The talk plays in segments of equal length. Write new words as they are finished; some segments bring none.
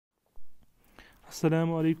अस्सलाम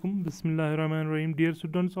वालेकुम बिस्मिल्लाहिर्रहमानिर्रहीम। डियर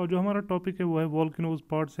स्टूडेंट्स, और जो हमारा टॉपिक है वो है volcanoes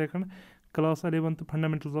part second, class 11th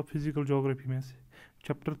fundamentals of physical geography में से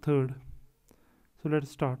चैप्टर 3। So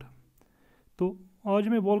let's start. तो आज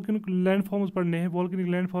हमें वॉल्केनिक लैंडफॉर्म्स पढ़ने हैं। वॉल्केनिक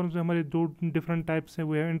लैंडफॉर्म्स में हमारे दो डिफरेंट टाइप्स हैं,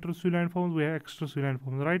 वो है इंट्रूसिव लैंडफॉर्म्स, वो है extrusive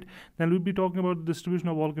landforms, right. Then we be talking about the distribution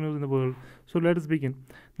of volcanoes in the world. So let's begin.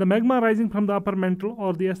 The magma rising from the upper mantle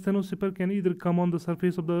और the एस्थेनोसिपर can either come on the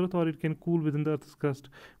surface of the earth और it can cool with in the earth's crust.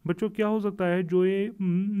 बच्चों, क्या हो सकता है, जो ये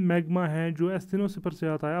magma है जो एस्थेनोसिपर से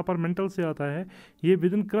आता है, अपर मेंटल से आता है, ये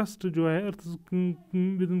विद इन क्रस्ट जो है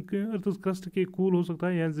विद इन अर्थ्स क्रस्ट के कूल हो सकता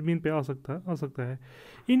है या ज़मीन पे आ सकता है।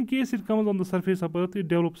 In case it comes on the surface of earth it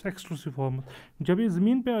develops extrusive form. जब ये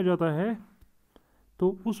ज़मीन पे आ जाता है तो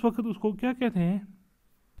उस वक्त उसको क्या कहते हैं,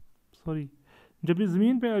 जब ये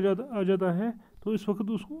ज़मीन पे आ जाता है तो इस वक्त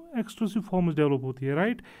उसको एक्सट्रूसिव फॉर्म्स डेवलप होती है,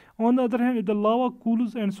 right. On the other hand, the lava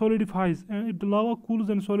cools and solidifies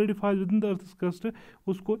with in the earth's crust,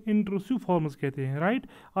 उसको इंट्रूसिव फॉर्म्स कहते हैं, right.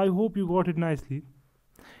 I hope you got it nicely.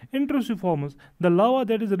 Intrusive forms, the lava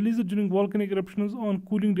that is released during volcanic eruptions on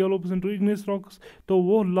cooling develops into igneous rocks। तो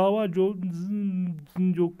वो लावा जो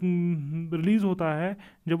release होता है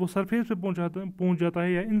जब वो सरफेस पे पहुंच जाता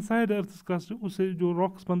है या इनसाइड अर्थ क्रस्ट, उससे जो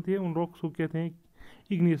रॉक्स बनती है उन रॉक्स को कहते हैं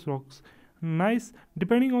igneous rocks। Nice.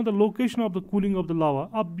 Depending on the location of the cooling of the lava,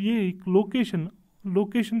 अब ये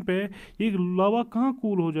लोकेशन पे ये लावा कहाँ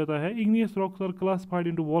कूल हो जाता है। igneous rocks are classified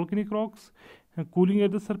into volcanic rocks cooling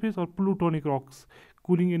at the surface और plutonic rocks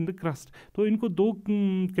cooling in the crust. तो इनको दो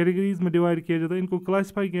कैटेगरीज में डिवाइड किया जाता है, इनको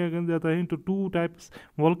क्लासिफाई किया जाता है into two types,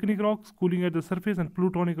 volcanic rocks cooling at the surface and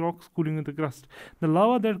plutonic rocks cooling in the crust. The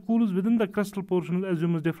lava that cools with in the crustal portion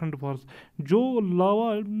assumes different forms. जो लावा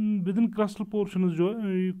with in crustal portion जो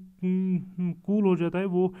cool हो जाता है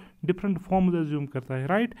वो different forms assume करता है,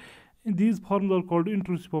 right. These forms are called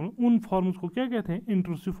intrusive forms. उन forms को क्या कहते हैं,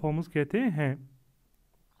 इंट्रूसिव फॉर्म्स कहते हैं।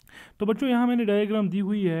 तो बच्चों यहाँ मैंने डायग्राम दी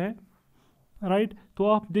हुई है, राइट। तो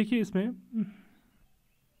आप देखिए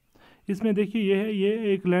इसमें देखिए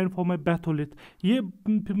ये एक लैंड फॉर्म है बैथोलिथ। ये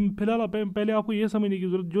फिलहाल पहले आपको ये समझने की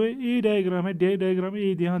जरूरत, जो ए डायग्राम है, डायग्राम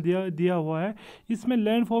ए यहाँ दिया हुआ है, इसमें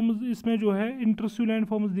लैंड फॉर्म्स, इसमें जो है इंट्रूसिव लैंड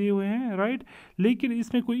फॉर्म्स दिए हुए हैं, राइट। लेकिन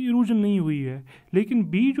इसमें कोई इरूजन नहीं हुई है। लेकिन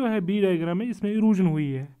बी जो है, बी डायग्राम में इसमें इरूजन हुई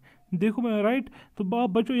है, देखो मैं, राइट। तो आप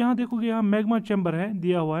बच्चों यहाँ देखोगे, यहाँ मैग्मा चैम्बर है,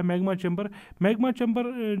 दिया हुआ है मैग्मा चैम्बर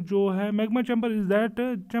जो है, magma chamber is that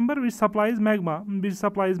chamber which supplies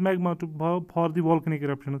magma to for the volcanic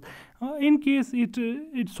eruption. In case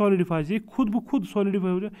it solidifies, ये खुद ब खुद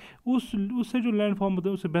सॉलिडिफाई हो जाए, उससे जो लैंड फॉर्म होता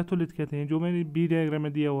है उसे बैथोलिथ कहते हैं, जो मैंने बी डायग्राम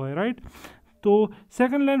में दिया हुआ है, राइट। तो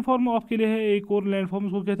सेकंड लैंड फॉर्म आपके लिए है, एक और लैंड फॉर्म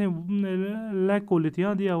उसको कहते हैं लैकोलिथ,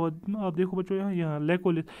 यहाँ दिया हुआ, आप देखो बच्चों यहाँ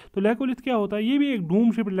लैकोलिथ। तो लैकोलिथ क्या होता है, ये भी एक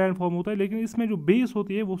डूम शेप्ड लैंड फॉर्म होता है, लेकिन इसमें जो बेस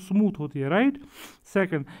होती है वो स्मूथ होती है, राइट।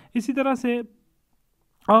 सेकंड, इसी तरह से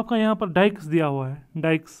आपका यहाँ पर डाइक्स दिया हुआ है,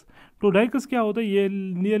 डाइक्स। तो डाइक्स क्या होता है, ये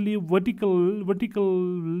नियरली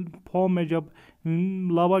वर्टिकल फॉर्म में जब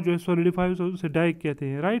लावा जो है सॉलिडिफाई उसे डाइक कहते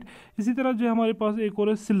हैं, राइट। इसी तरह जो हमारे पास एक और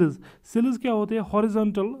है सिल्स क्या होते हैं,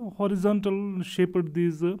 horizontal shaped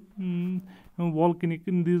these volcanic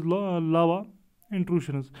in these लावा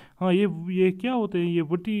इंट्रूशंस। हाँ, ये क्या होते हैं,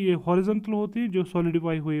 ये हॉरिजॉन्टल होते हैं जो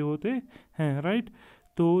सॉलिडिफाई हुए होते हैं, राइट।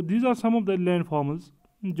 तो these are some of the land forms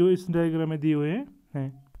जो इस डायग्राम में दिए हुए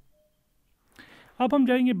हैं। अब हम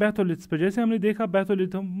जाएंगे बैथोलिथ्स पर। जैसे हमने देखा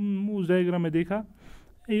बैथोलिथ, हम उस डायग्राम में देखा,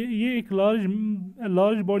 ये एक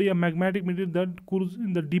large body of magmatic material that cools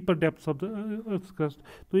in the deeper depths of the earth crust.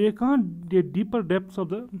 तो ये कहाँ, ये deeper depths of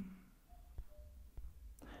the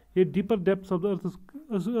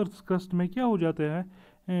earth crust में क्या हो जाता है,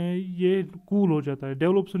 ये कूल हो जाता है,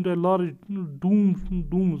 डेवलप्स इनटू लार्ज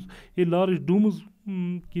डूम्स। ये लार्ज डूम्स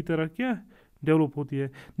की तरह क्या डेवलप होती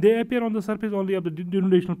है। दे appear on the surface only of the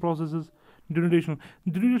डिनोडेशनल processes.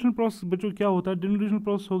 डिनोडेशनल process बच्चों क्या होता है, डिनोडेशनल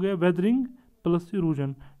प्रोसेस हो गया वेदरिंग प्लस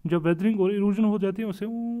इरूजन। जब वेदरिंग और इरूजन हो जाती है उसे,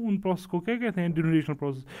 उन प्रोसेस को क्या कहते हैं, डिनोडेशनल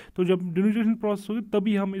प्रोसेस। तो जब डिनोडेशनल प्रोसेस होगी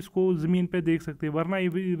तभी हम इसको ज़मीन पे देख सकते हैं, वरना ये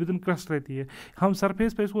विद इन क्रस्ट रहती है। हम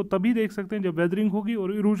सरफेस पे इसको तभी देख सकते हैं जब वेदरिंग होगी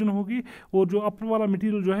और इरूजन होगी, और जो अपर वाला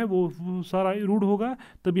मटेरियल जो है वो सारा इरूड होगा,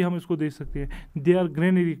 तभी हम इसको देख सकते हैं। दे आर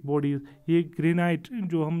ग्रेनाइटिक बॉडीज, ये ग्रेनाइट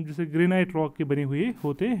जो हम जैसे ग्रेनाइट रॉक के बने हुए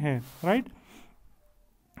होते हैं, राइट।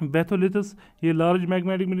 Batholiths, ये large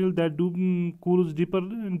magmatic material that cools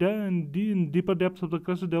deeper depths of the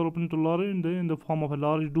crust develop into large in the form of a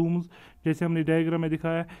large domes, जैसे हमने डायग्राम में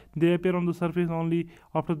दिखाया। They appear on the surface only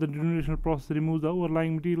after the denudation process removes the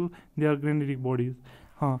overlying material. They are granitic bodies।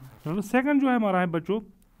 हाँ, second जो है हमारा है बच्चों,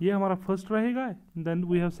 ये हमारा फर्स्ट रहेगा, then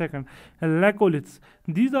we have second लैकोलिथ्स।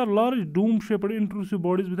 These are large Doom shaped intrusive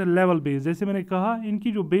bodies with a level base. जैसे मैंने कहा,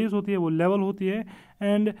 इनकी जो बेस होती है वो लेवल होती है,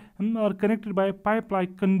 and are connected by pipe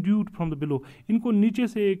like conduit from the below. इनको नीचे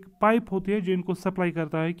से एक पाइप होती है जो इनको सप्लाई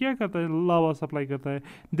करता है, क्या करता है, लावा सप्लाई करता है।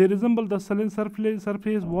 They resemble the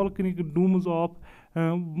surface volcanic dooms of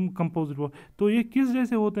composite wall. तो ये किस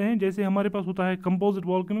जैसे होते हैं, जैसे हमारे पास होता है कंपोजिट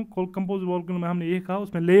वॉल्केनो, कंपोजिट वॉल्केनो में हमने ये कहा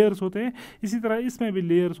उसमें लेयर्स होते हैं, इसी तरह इसमें भी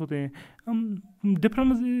लेयर्स होते हैं।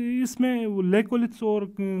 डिफरेंस इसमें लेकोलिथ्स और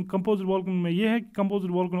कंपोजिट वॉल्केनो में ये है कि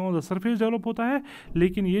composite volcano on the surface develop होता है,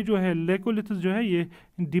 लेकिन ये जो है लेकोलिथ्स जो है ये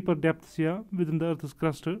डीपर डेप्थ्स या with in the earth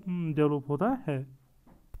crust develop होता है।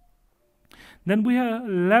 Then we have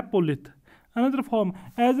lopolith, another form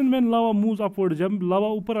as and when lava moves upward, जब लावा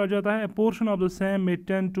ऊपर आ जाता है, a portion of the same may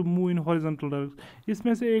tend to move in horizontal direction।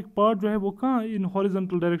 इसमें से एक पार्ट जो है वो कहाँ इन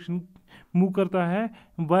horizontal direction मूव करता है,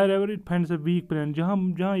 wherever it finds a weak plan, जहाँ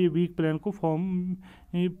जहाँ ये weak plan को फॉर्म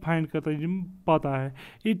फाइंड करता है, पाता है।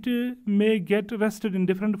 it may get rested in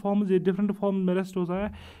different forms, ये different form में रेस्ट होता है।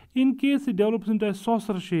 in case it develops into a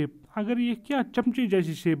saucer shape, अगर ये क्या चमचे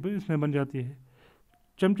जैसी शेप इसमें बन जाती है,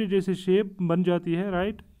 चमचे जैसी शेप बन जाती है,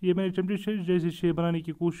 राइट। ये मैंने चमचे जैसी शेप बनाने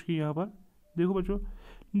की कोशिश की यहाँ पर, देखो बच्चों,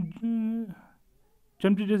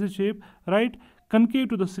 चमचे जैसे shape, right. Concave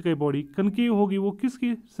to the sky body, concave होगी वो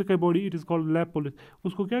किसकी, sky body, it is called lopolith,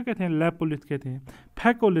 उसको क्या कहते हैं, लैपोलिथ कहते हैं।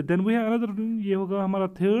 Phacolith, then we have another, ये होगा हमारा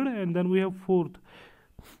third, and then we have fourth.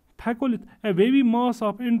 Phacolith, A wavy mass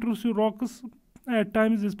of intrusive rocks eight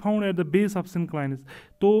times is found at the base of सिंक्लाइनस।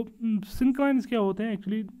 तो सिंक्लाइनस क्या होते हैं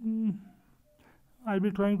actually, I be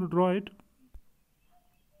trying to draw it.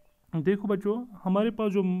 देखो बच्चों, हमारे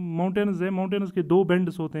पास जो माउंटेन्स है, माउंटेन्स के दो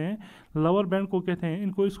बेंड्स होते हैं, लोअर बेंड को कहते हैं,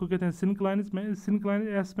 इनको इसको कहते हैं सिंक्लाइनस, में सिंक्लाइनस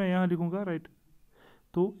एस में यहाँ लिखूंगा, राइट।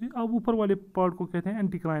 तो अब ऊपर वाले पार्ट को कहते हैं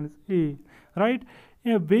एंटीक्लाइनस ए, right.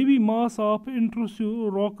 A wavy mass of intrusive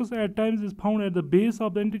rocks eight times is found at the base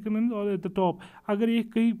of the एंटीक्लाइनस और एट द टॉप। अगर ये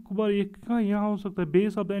कई बार ये कहाँ यहाँ हो सकता है,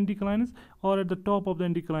 बेस ऑफ द एंटीक्लाइनस और at the top of the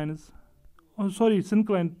एंटीक्लाइनस,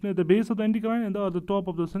 syncline at the base of the anticline and the top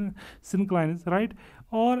of the synclinus, right,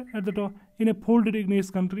 or at the top in a folded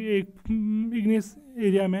igneous country, एक igneous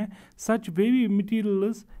area में such wavy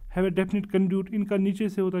materials have a definite conduit, इनका नीचे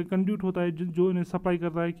से होता है conduit होता है जो इन्हें सप्लाई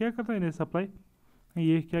करता है, क्या करता है इन्हें सप्लाई,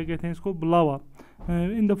 ये क्या कहते हैं इसको, लावा,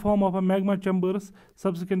 in the form of a magma chambers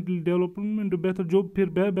subsequently development Bethar, जो फिर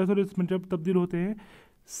बेथोलिथ्स में जब तब्दील होते हैं,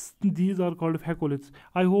 these are called facolites.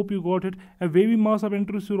 I hope you got it. A wavy mass of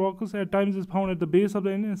intrusive rocks at times is found at the base of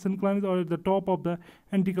the synclinus or at the top of the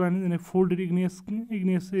anticlinus in a folded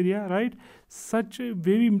igneous area, right. Such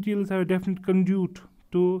wavy materials have a definite conduit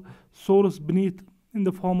to source beneath in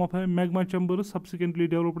the form of a magma chamber subsequently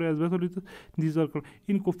developed as batholiths. These are called,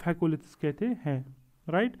 इनको facolites कहते हैं,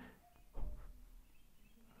 right.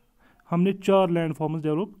 हमने 4 land forms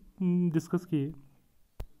develop discuss किए।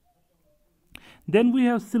 Then we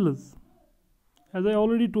have sills, as I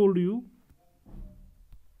already told you,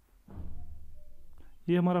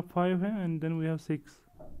 ये हमारा 5 है, and then we have 6।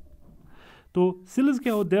 तो sills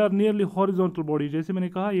क्या हो, they are nearly horizontal body, जैसे मैंने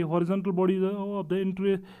कहा ये horizontal body of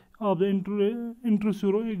the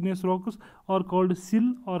intrusive igneous rocks are called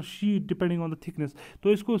sill or sheet depending on the thickness।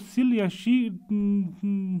 तो इसको sill या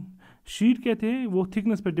शीट कहते हैं, वो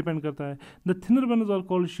थिकनेस पर डिपेंड करता है। The thinner one are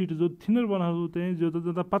called sheet, जो थिनर वन होते हैं, जो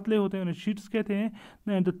ज़्यादा पतले होते हैं उन्हें शीट्स कहते हैं।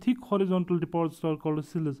 And the thick horizontal deposits are called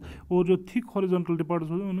सिल्स, और जो थिक हॉरिजॉन्टल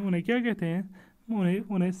डिपॉजिट्स होते हैं उन्हें क्या कहते हैं,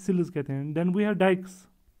 उन्हें सिल्स कहते हैं। Then we have dykes,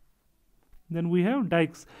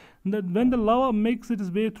 when the lava makes its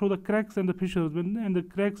way through the cracks and the fissures, and the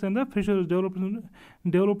cracks and the fissures developed in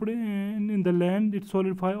the land, it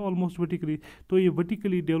solidify almost vertically। तो ये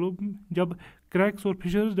vertically develop, जब cracks और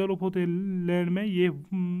fissures develop होते हैं land में, ये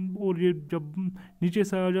और ये जब नीचे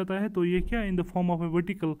से आ जाता है तो ये क्या, in the form of a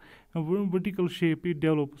vertical shape it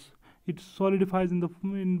develops, it solidifies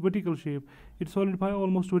in vertical shape, it solidify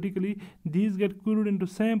almost vertically। These get cooled into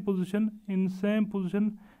same position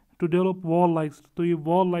to develop wall like, तो ये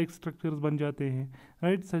wall like structures बन जाते हैं,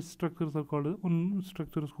 right। such structures are called, उन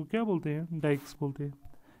structures को क्या बोलते हैं, dikes बोलते हैं।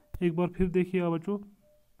 एक बार फिर देखिए आप बच्चों,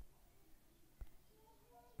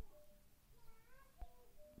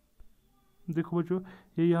 देखो बच्चों,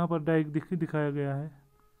 ये यहाँ पर डाइक दिखाया गया है।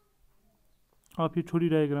 आप ये छोटी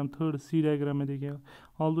डायग्राम थर्ड सी डायग्राम में देखिएगा,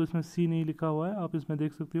 ऑल्दो इसमें सी नहीं लिखा हुआ है, आप इसमें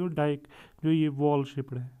देख सकते हो डाइक जो ये वॉल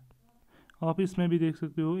शेप्ड है। आप इसमें भी देख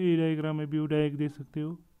सकते हो, ए डायग्राम में भी डाइक देख सकते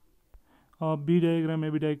हो, आप बी डायग्राम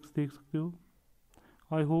में भी डाइक्स देख सकते हो।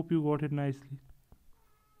 I hope you got it nicely.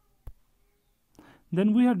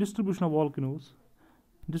 Then we have distribution of volcanoes.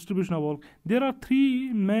 Distribution of walk, there are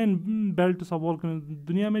 3 man belts of वॉल्कनोज,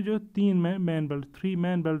 दुनिया में जो 3 man belt, 3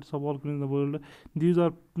 man belts of वॉल्कनोज in the world, these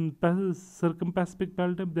are सर्कमपैसिफिक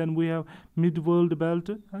belt, then we have mid world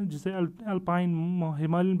belt जिसे alpine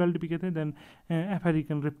Himalayan belt भी कहते हैं, then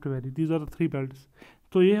African rift valley, these are 3 belts.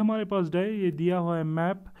 तो ये हमारे पास ये दिया हुआ है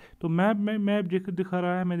मैप, तो मैप दिखा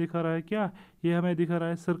रहा है, हमें दिखा रहा है क्या, ये हमें दिखा रहा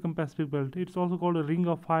है सर्कमपैसिफिक belt, it's also called ring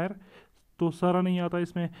of fire. तो सारा नहीं आता,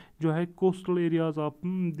 इसमें जो है coastal areas of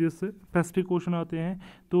this Pacific ocean आते हैं।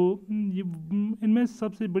 तो ये इनमें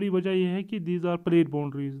सबसे बड़ी वजह यह है कि these are plate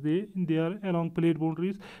boundaries, they are along plate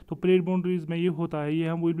boundaries. तो प्लेट बाउंड्रीज में ये होता है, ये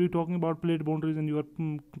हम will be talking about plate boundaries in your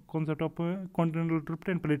concept of continental drift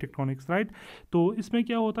end plate tectonics, right. तो इसमें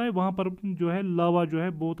क्या होता है, वहाँ पर जो है लावा जो है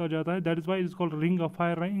बहुत आ जाता है, that is why is called ring of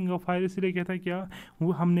fire. Ring of fire इसलिए कहता है क्या,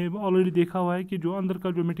 वो हमने ऑलरेडी देखा हुआ है कि जो अंदर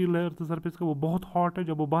का जो मटीरियल है अर्थ सरफेस का वो बहुत हॉट है,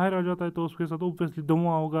 जब वो बाहर आ जाता है तो उसके साथ ऑब्वियसली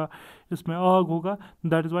धुआं होगा, इसमें आग होगा,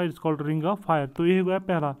 that is why it's called ring of fire. तो ये हुआ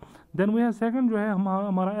पहला। देन वो है सेकंड जो है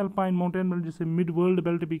हमारा एल्पाइन माउंटेन बेल्ट, जिसे मिड वर्ल्ड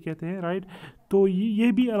बेल्ट भी कहते हैं, राइट। तो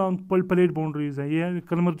ये भी अराउंड प्लेट बाउंड्रीज है, ये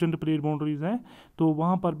कन्वर्जेंट प्लेट बाउंड्रीज हैं, तो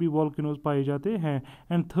वहाँ पर भी वॉल्केनोज पाए जाते हैं।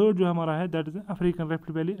 एंड थर्ड जो हमारा है that is African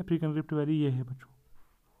rift valley. African rift valley ये है बच्चों,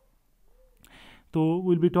 तो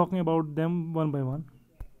will be talking about them one by one.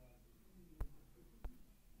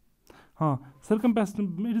 हाँ,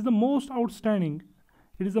 सर्कमपैसिफिक it is the most outstanding,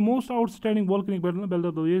 it is the most outstanding volcanic belt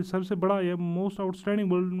of the, ये सबसे बड़ा ये मोस्ट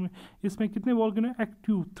आउटस्टैंडिंग वर्ल्ड में। इसमें कितने वॉल्केनो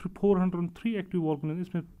एक्टिव 403 एक्टिव वॉल्केनो,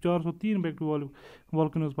 इसमें 403 एक्टिव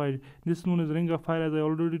वॉल्केनोज पाए, this known as ring of fire as I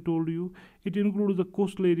already told you. It includes the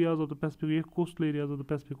coastal areas of the Pacific, ये coastal areas of the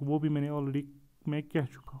Pacific वो भी मैंने already कह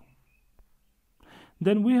चुका हूँ।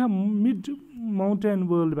 Then we have mid mountain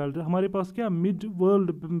world belt, हमारे पास क्या mid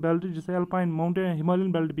world belt जिसे अल्पाइन माउंटेन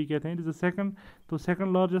हिमालयन बेल्ट भी कहते हैं, इट इज द सेकंड, तो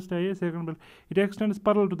सेकंड लार्जेस्ट है ये second belt. It extends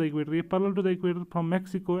parallel to the equator, ये parallel to the equator from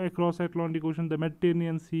Mexico across Atlantic ocean, the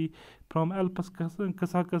Mediterranean C, from Alps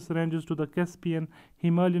कसाकस ranges to the Caspian,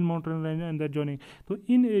 Himalayan mountain range and the joining. तो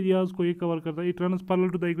इन areas को ये cover करता है। It runs parallel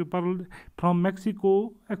to the equator from Mexico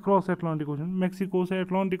across Atlantic ocean, Mexico से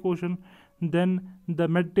Atlantic ocean, then the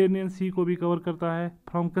Mediterranean सी को भी cover करता है,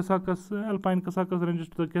 from कसाकस alpine कसाकस ranges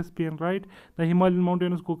to the Caspian, right. The Himalayan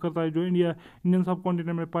mountains को करता है जो इंडियन सब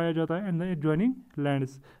कॉन्टिनेंट में पाया जाता है, and the adjoining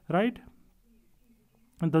lands, right.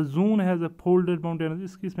 The zone has a folded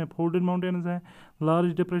mountains, इसमें फोल्डेड माउंटेन्स हैं,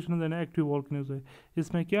 large depression and active volcanoes है।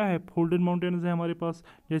 इसमें क्या है, फोल्डेड माउंटेन्स है हमारे पास,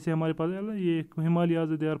 जैसे हमारे पास ये Himalayas,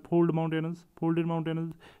 they are fold mountains,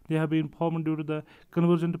 they have been formed due to the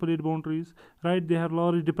convergent plate boundaries, right. They have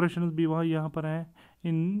large depression भी वहाँ यहाँ पर हैं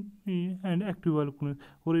इन एंड एक्टिव वॉल्केनोज,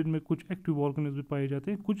 और इनमें कुछ एक्टिव वॉल्केनोज भी पाए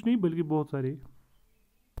जाते हैं, कुछ नहीं बल्कि बहुत सारे।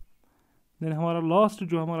 देन हमारा लास्ट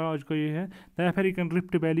जो हमारा आज का ये है the African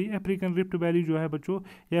rift valley. African rift valley जो है बच्चों,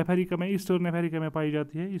 ये अफ्रीका में, ईस्टर्न अफ्रीका में पाई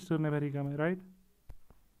जाती है, ईस्टर्न अफ्रीका में, राइट।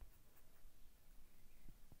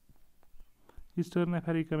 ईस्टर्न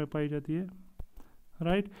अफ्रीका में पाई जाती है,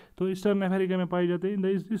 राइट। तो ईस्टर्न अफ्रीका में पाई जाती है in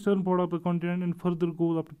the eastern part of the continent and further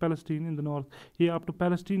goes up to Palestine in the north, ये अप टू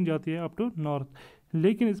पैलेस्टीन जाती है, अप टू नॉर्थ।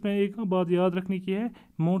 लेकिन इसमें एक बात याद रखने की है,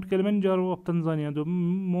 माउंट किलिमंजारो ऑफ तंजानिया, जो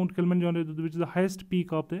mount Kilimanjaro which is the highest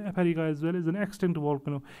peak of the Africa as well is an extent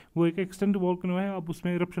volcano, वो एक एक्सटेंट वॉल्केनो है, अब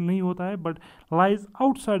उसमें इरप्शन नहीं होता है, but lies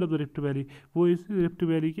outside of the rift valley, वो इस रिफ्ट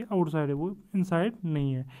वैली के आउटसाइड है, वो इनसाइड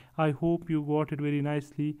नहीं है। I hope you got it very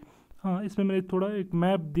nicely. हाँ, इसमें मैंने थोड़ा एक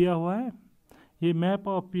मैप दिया हुआ है, ये मैप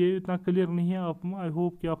आप ये इतना क्लियर नहीं है, आप आई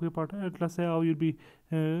होप कि आपके पास एटलस है, और you'll be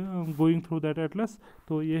going through that Atlas.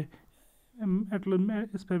 तो ये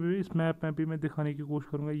एटलस इस पर भी, इस मैप में भी मैं दिखाने की कोशिश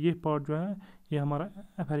करूँगा, ये पार्ट जो है ये हमारा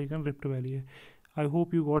अफ्रीकन रिफ्ट वैली है। I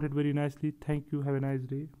hope you got it very nicely. Thank you, have a nice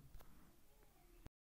day.